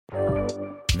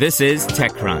This is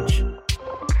TechCrunch.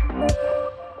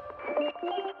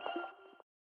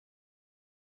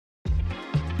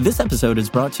 This episode is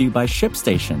brought to you by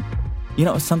ShipStation. You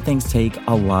know, some things take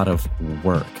a lot of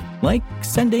work, like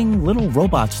sending little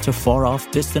robots to far-off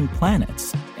distant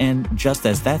planets. And just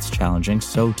as that's challenging,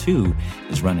 so too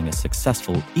is running a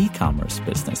successful e-commerce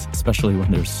business, especially when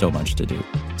there's so much to do.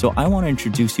 So I want to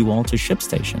introduce you all to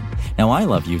ShipStation. Now, I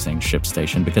love using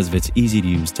ShipStation because of its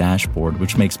easy-to-use dashboard,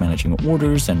 which makes managing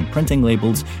orders and printing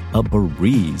labels a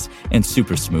breeze and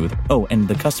super smooth. Oh, and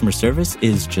the customer service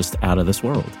is just out of this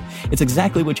world. It's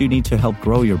exactly what you need to help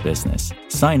grow your business.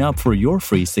 Sign up for your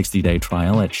free 60-day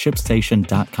trial at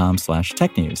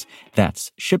shipstation.com/technews.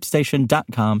 That's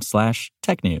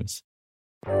shipstation.com/technews.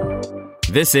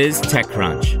 This is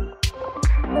TechCrunch.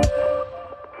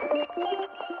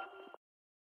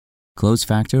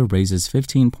 CloseFactor raises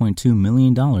 $15.2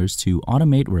 million to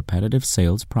automate repetitive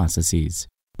sales processes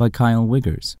by Kyle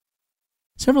Wiggers.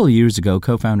 Several years ago,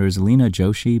 co-founders Leena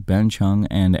Joshi, Cheung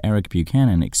and Erik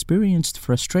Buchanan experienced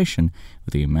frustration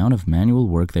with the amount of manual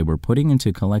work they were putting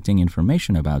into collecting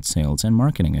information about sales and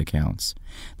marketing accounts.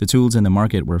 The tools in the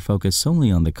market were focused solely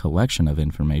on the collection of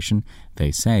information, they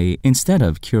say, instead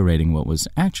of curating what was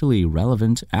actually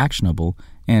relevant, actionable,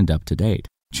 and up-to-date.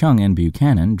 Cheung and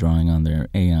Buchanan, drawing on their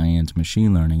AI and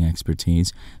machine learning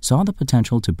expertise, saw the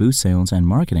potential to boost sales and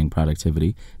marketing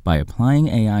productivity by applying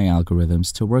AI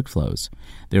algorithms to workflows.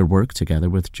 Their work, together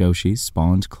with Joshi,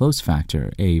 spawned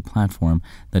CloseFactor, a platform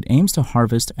that aims to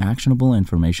harvest actionable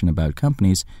information about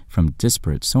companies from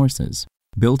disparate sources.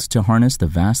 Built to harness the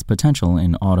vast potential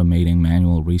in automating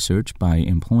manual research by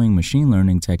employing machine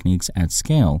learning techniques at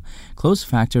scale,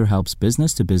 CloseFactor helps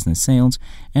business-to-business sales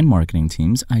and marketing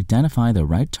teams identify the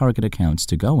right target accounts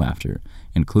to go after,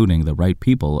 including the right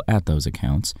people at those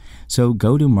accounts, so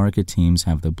go-to-market teams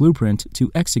have the blueprint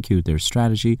to execute their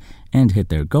strategy and hit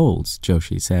their goals,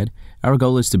 Joshi said. Our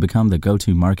goal is to become the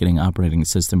go-to marketing operating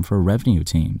system for revenue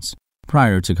teams.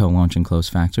 Prior to co-launching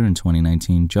CloseFactor in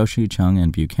 2019, Joshi, Cheung,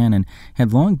 and Buchanan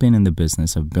had long been in the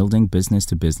business of building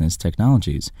business-to-business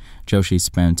technologies. Joshi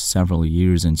spent several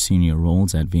years in senior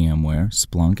roles at VMware,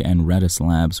 Splunk, and Redis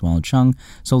Labs, while Cheung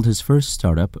sold his first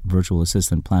startup, virtual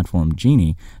assistant platform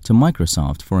Genie, to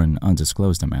Microsoft for an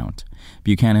undisclosed amount.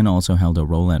 Buchanan also held a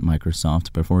role at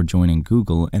Microsoft before joining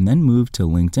Google and then moved to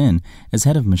LinkedIn as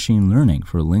head of machine learning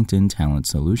for LinkedIn Talent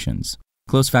Solutions.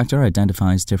 CloseFactor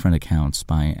identifies different accounts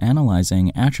by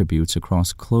analyzing attributes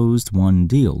across closed-won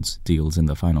deals in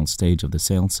the final stage of the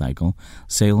sales cycle,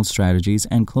 sales strategies,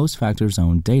 and CloseFactor's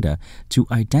own data to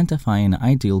identify an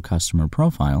ideal customer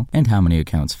profile and how many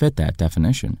accounts fit that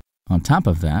definition. On top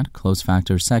of that,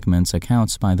 CloseFactor segments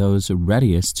accounts by those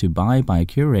readiest to buy by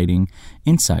curating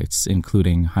insights,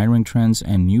 including hiring trends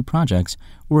and new projects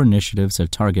or initiatives a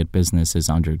target business is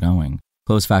undergoing.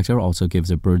 CloseFactor also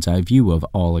gives a bird's-eye view of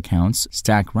all accounts,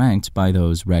 stack-ranked by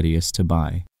those readiest to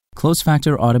buy.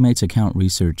 CloseFactor automates account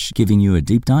research, giving you a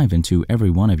deep dive into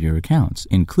every one of your accounts,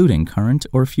 including current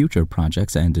or future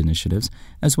projects and initiatives,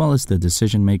 as well as the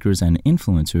decision-makers and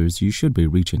influencers you should be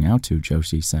reaching out to,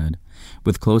 Joshi said.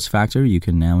 With CloseFactor, you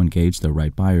can now engage the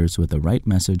right buyers with the right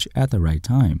message at the right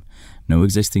time. No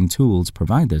existing tools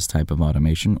provide this type of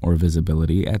automation or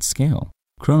visibility at scale.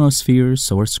 Chronosphere,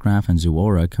 SourceGraph, and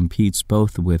Zuora competes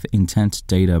both with intent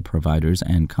data providers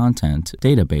and content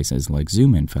databases like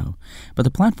ZoomInfo, but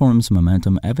the platform's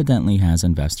momentum evidently has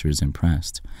investors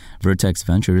impressed. Vertex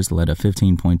Ventures led a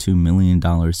 $15.2 million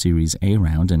Series A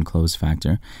round in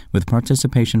CloseFactor, with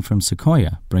participation from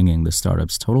Sequoia, bringing the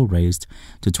startup's total raised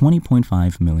to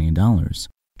 $20.5 million.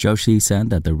 Joshi said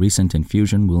that the recent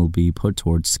infusion will be put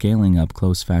towards scaling up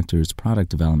CloseFactor's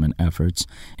product development efforts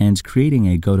and creating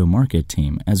a go-to-market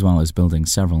team, as well as building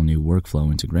several new workflow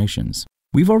integrations.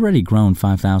 We've already grown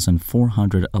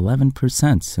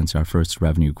 5,411% since our first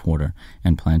revenue quarter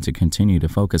and plan to continue to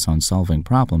focus on solving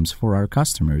problems for our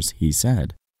customers, he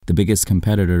said. The biggest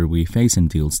competitor we face in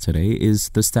deals today is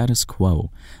the status quo.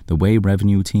 The way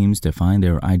revenue teams define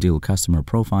their ideal customer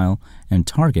profile and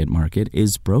target market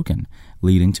is broken,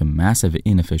 leading to massive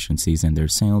inefficiencies in their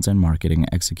sales and marketing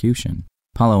execution.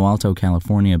 Palo Alto,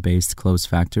 California-based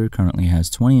CloseFactor currently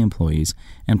has 20 employees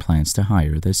and plans to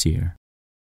hire this year.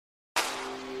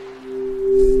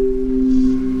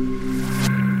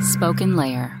 Spoken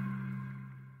Layer.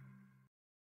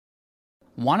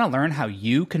 Want to learn how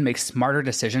you can make smarter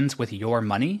decisions with your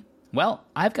money? Well,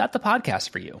 I've got the podcast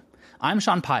for you. I'm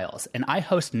Sean Piles, and I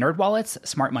host NerdWallet's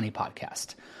Smart Money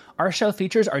Podcast. Our show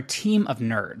features our team of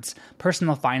nerds,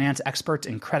 personal finance experts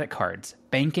in credit cards,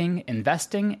 banking,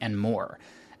 investing, and more.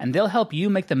 And they'll help you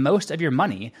make the most of your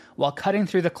money while cutting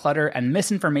through the clutter and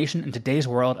misinformation in today's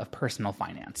world of personal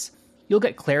finance. You'll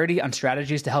get clarity on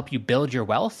strategies to help you build your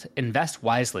wealth, invest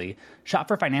wisely, shop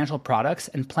for financial products,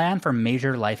 and plan for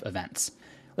major life events.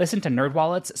 Listen to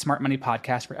NerdWallet's Smart Money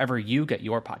Podcast wherever you get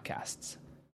your podcasts.